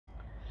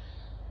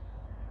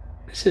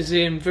This is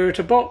the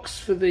inverter box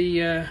for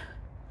the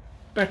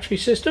battery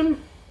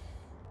system.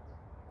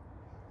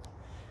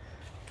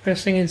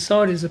 First thing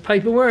inside is the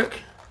paperwork.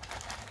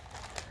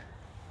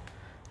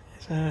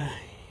 There's a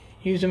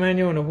user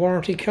manual and a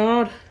warranty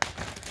card.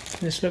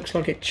 And this looks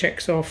like it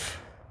checks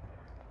off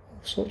all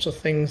sorts of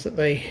things that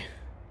they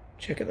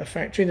check at the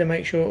factory to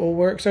make sure it all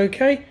works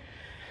okay.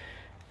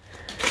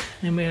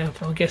 Then we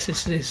have, I guess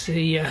this is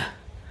the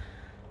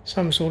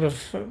some sort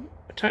of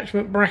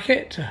attachment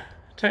bracket to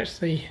attach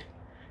the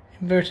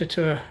inverter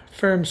to a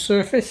firm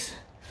surface.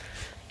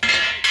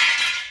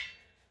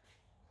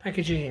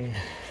 Packaging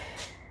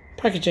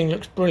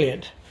looks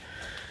brilliant.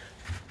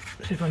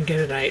 Let's see if I can get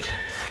it out.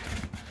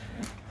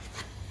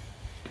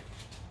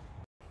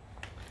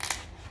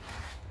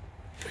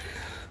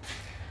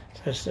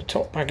 So that's the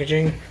top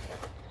packaging.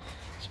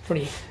 It's a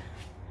pretty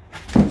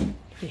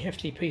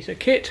hefty piece of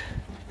kit.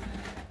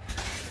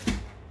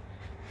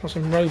 Nice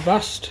and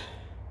robust.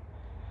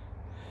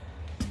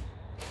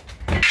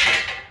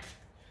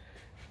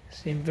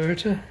 It's the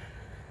inverter.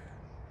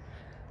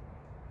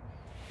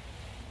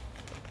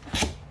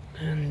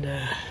 And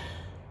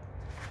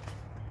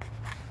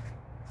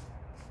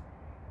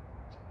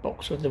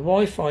box with the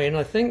Wi-Fi in,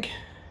 I think.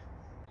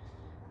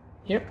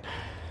 Yep.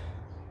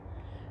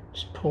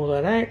 Just pull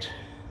that out.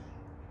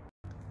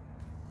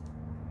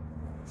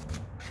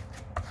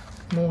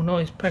 More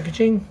nice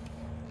packaging.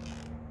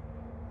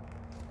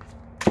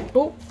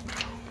 Oh,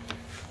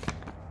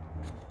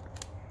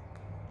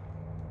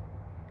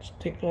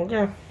 stick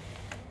logger.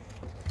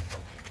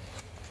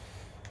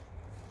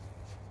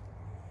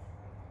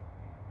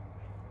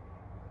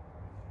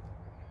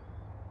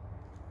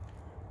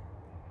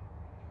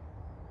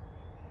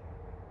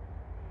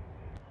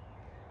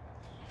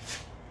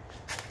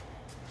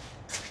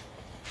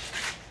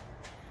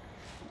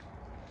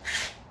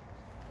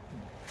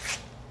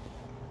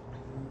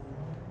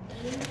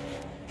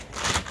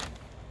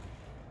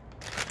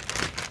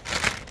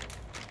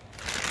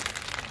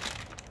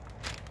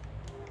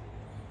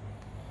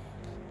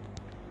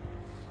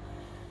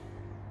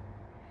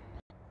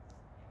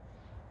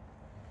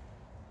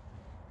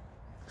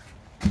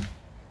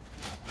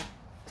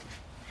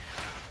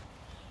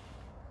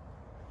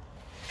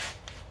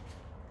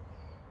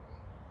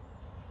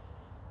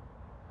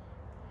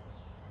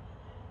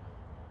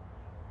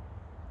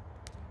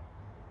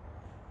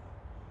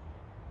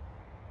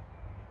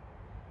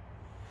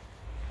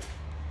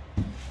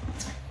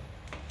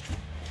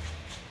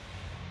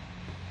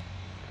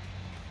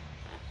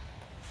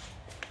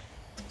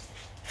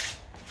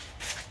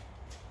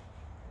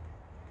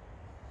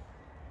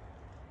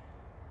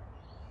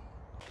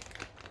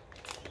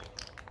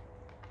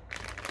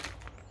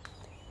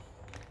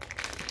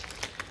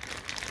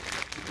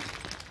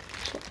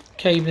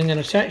 Cabling and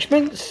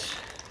attachments.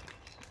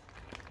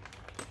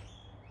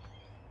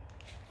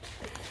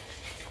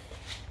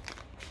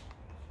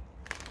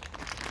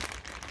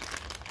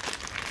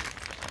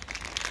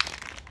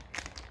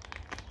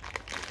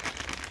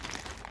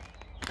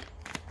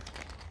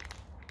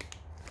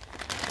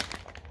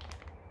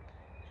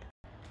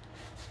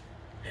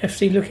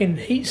 Hefty looking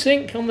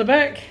heatsink on the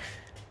back.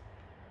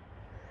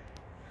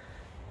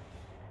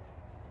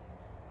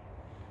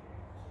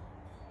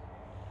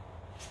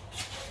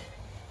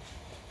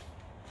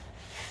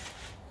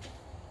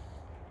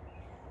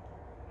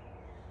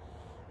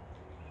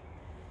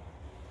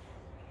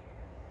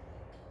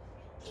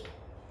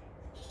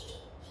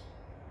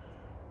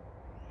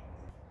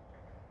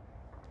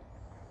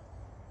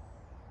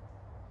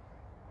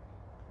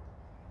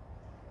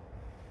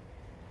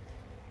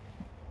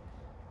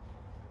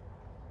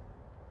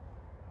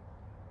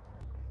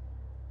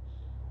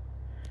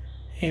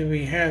 Here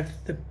we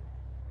have the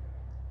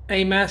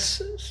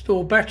AMAS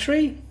store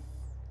battery.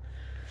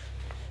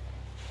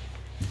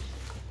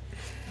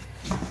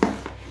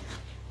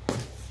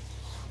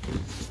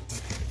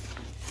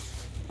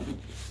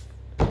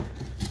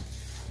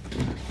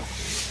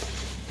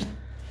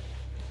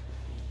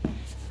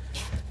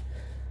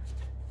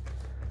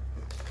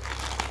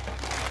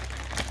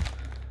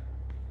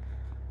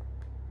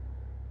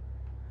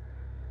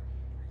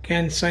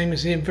 Again, same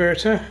as the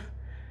inverter.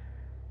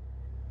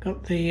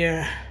 Got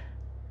the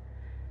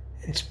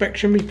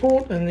inspection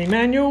report and the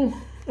manual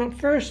up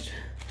first,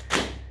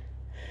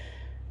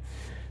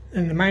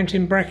 and the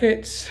mounting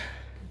brackets,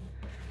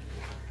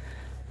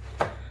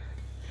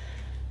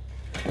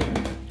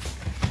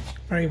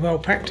 very well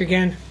packed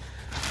again.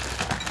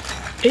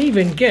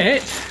 Even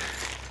get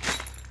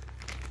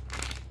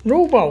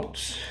roll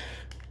bolts.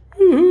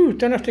 Woohoo!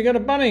 Don't have to go to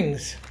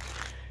Bunnings.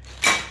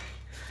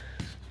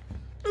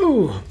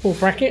 Ooh, more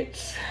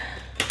brackets.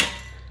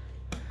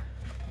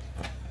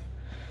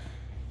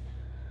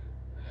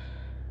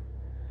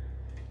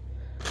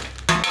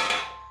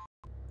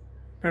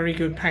 Very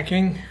good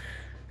packing.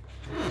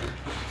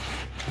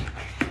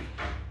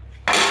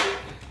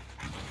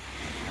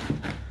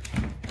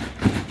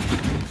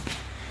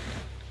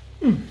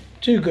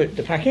 Too good,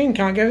 the packing,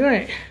 can't get it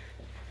out.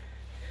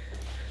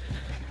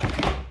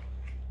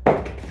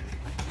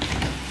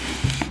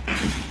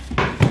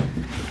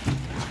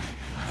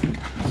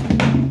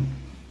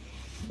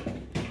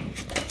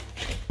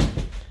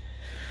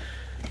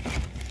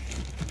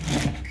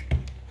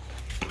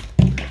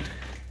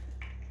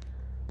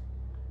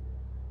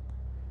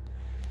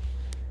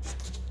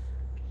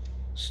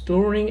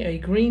 Storing a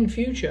green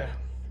future.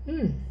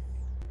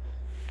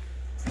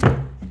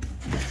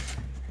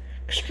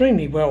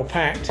 Extremely well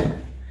packed.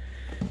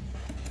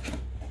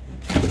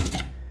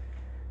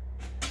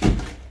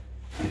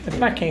 The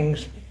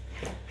backing's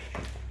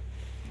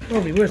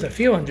probably worth a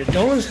few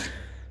 $100s.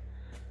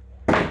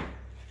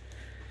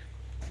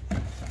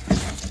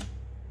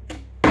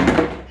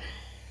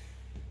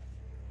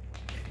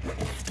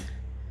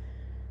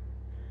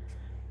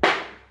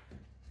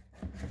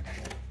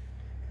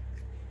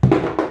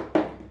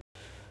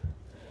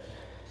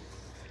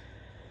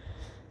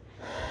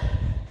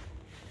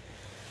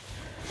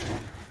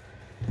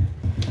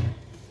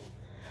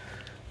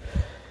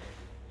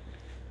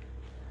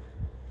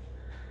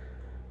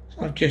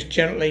 I've just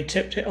gently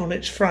tipped it on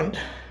its front.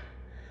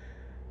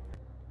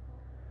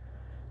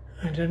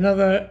 And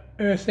another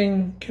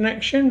earthing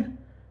connection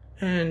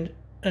and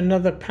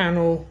another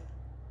panel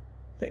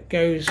that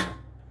goes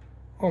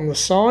on the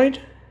side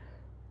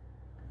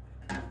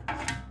to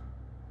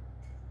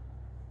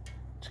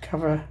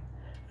cover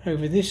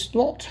over this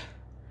lot,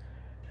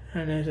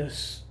 and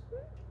there's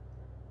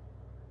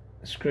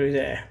a screw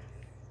there.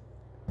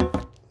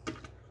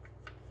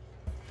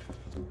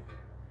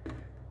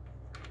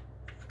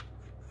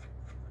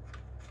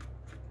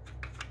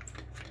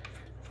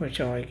 Which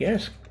I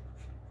guess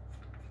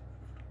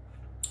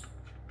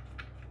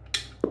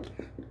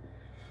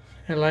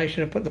allows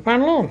you to put the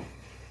panel on.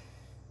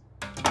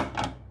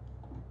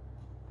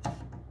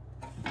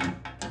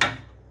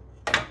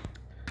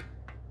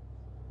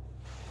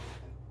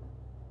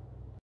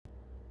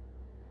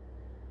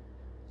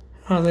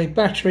 The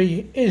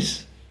battery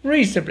is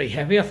reasonably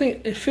heavy. I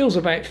think it feels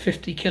about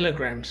 50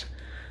 kilograms,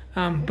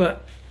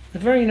 but the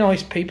very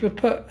nice people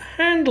put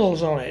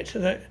handles on it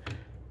that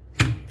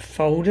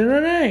fold in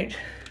and out.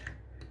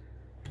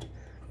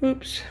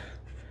 Oops.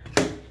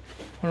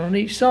 One on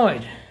each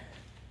side.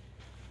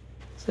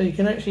 So you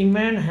can actually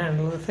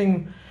manhandle the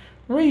thing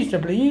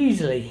reasonably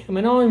easily. I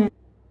mean, I'm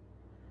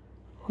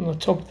on the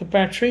top of the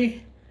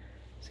battery.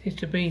 Seems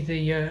to be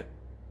the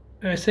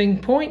earthing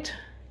point.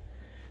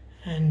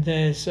 And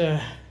there's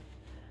a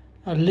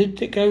lid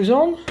that goes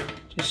on.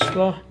 Just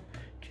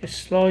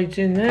slides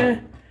in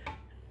there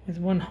with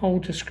one hole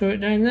to screw it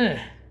down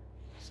there.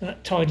 So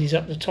that tidies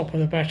up the top of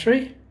the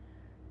battery.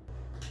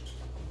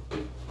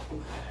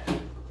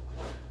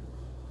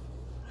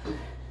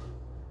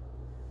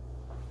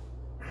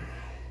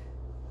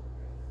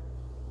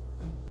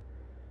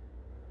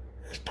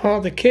 As part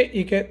of the kit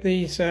you get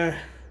these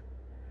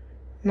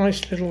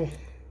nice little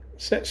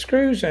set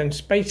screws and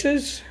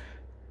spacers,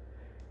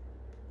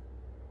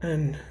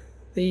 and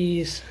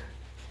these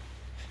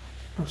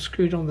are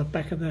screwed on the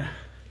back of the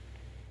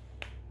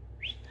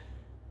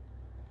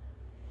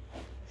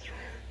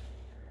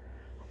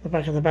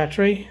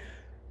battery,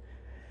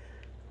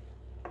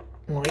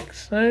 like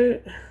so.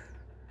 I'm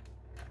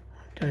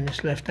doing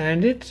this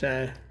left-handed,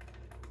 so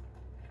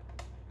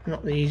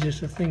not the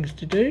easiest of things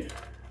to do.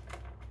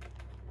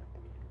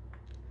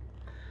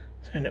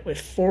 End it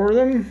with 4 of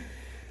them,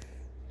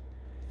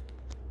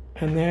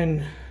 and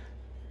then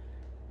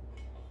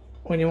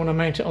when you want to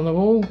mount it on the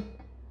wall,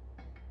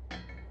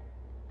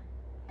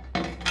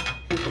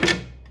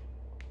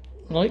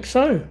 like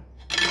so.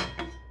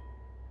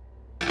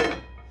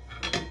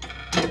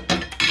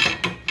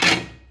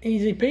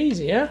 Easy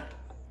peasy, yeah?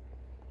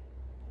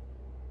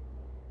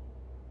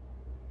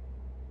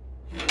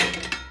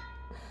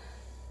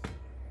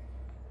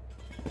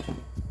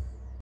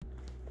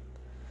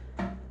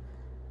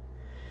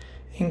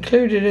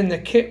 Included in the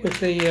kit with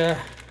the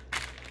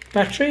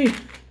battery,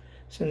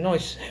 some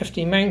nice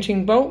hefty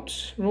mounting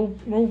bolts, roll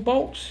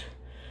bolts,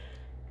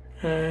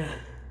 the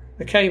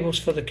cables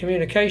for the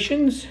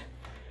communications,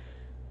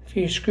 a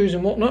few screws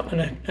and whatnot,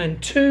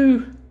 and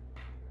 2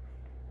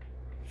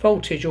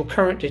 voltage or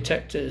current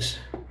detectors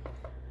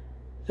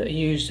that are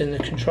used in the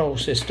control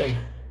system.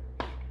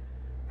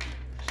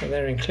 So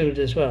they're included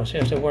as well, so you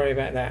have to worry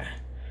about that.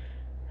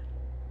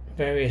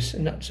 Various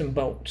nuts and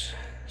bolts,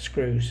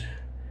 screws,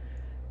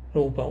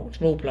 roll bolts,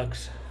 roll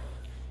plugs.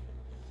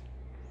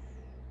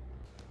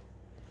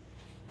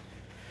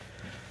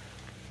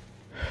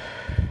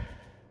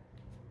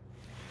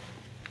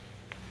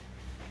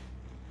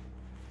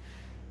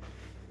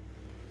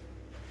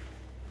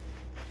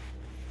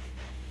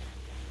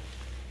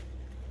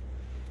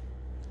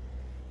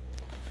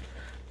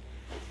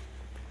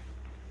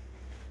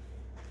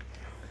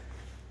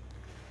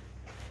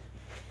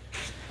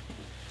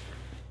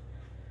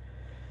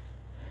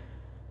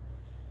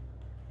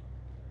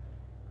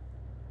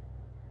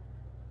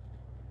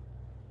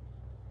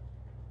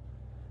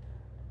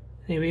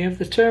 Here we have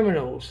the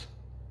terminals.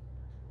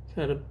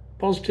 So the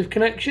positive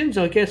connections,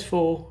 I guess,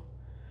 for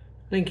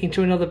linking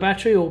to another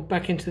battery or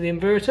back into the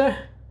inverter,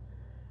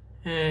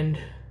 and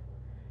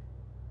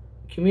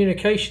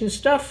communication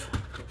stuff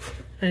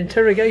and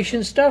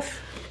interrogation stuff,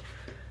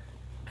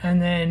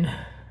 and then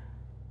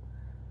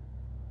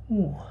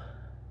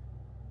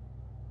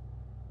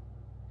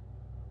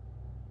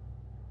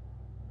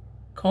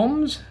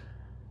comms,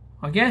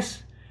 I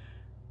guess,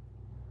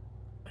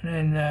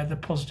 and then the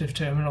positive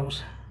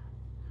terminals.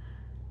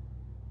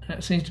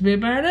 that seems to be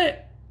about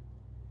it.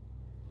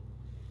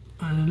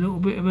 And a little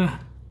bit of a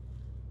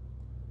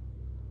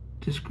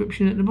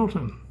description at the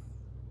bottom.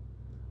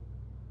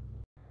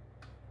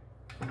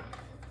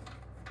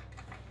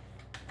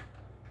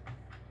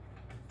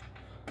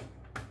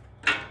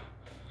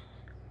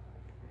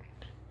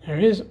 There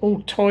it is,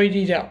 all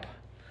tidied up.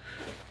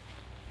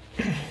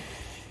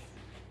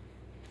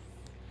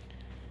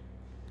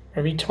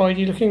 Very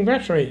tidy looking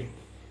battery.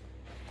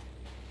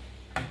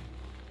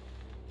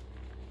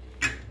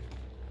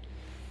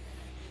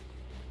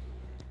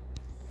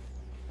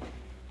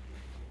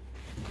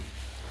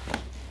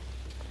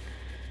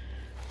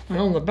 And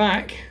on the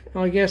back,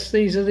 I guess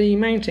these are the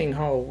mounting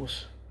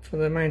holes for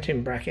the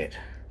mounting bracket.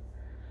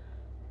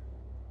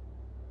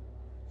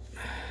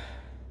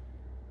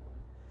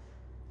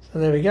 So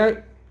there we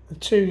go, the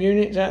 2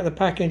 units out of the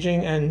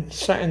packaging and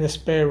sat in the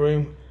spare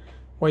room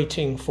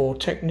waiting for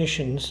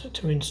technicians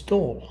to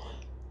install.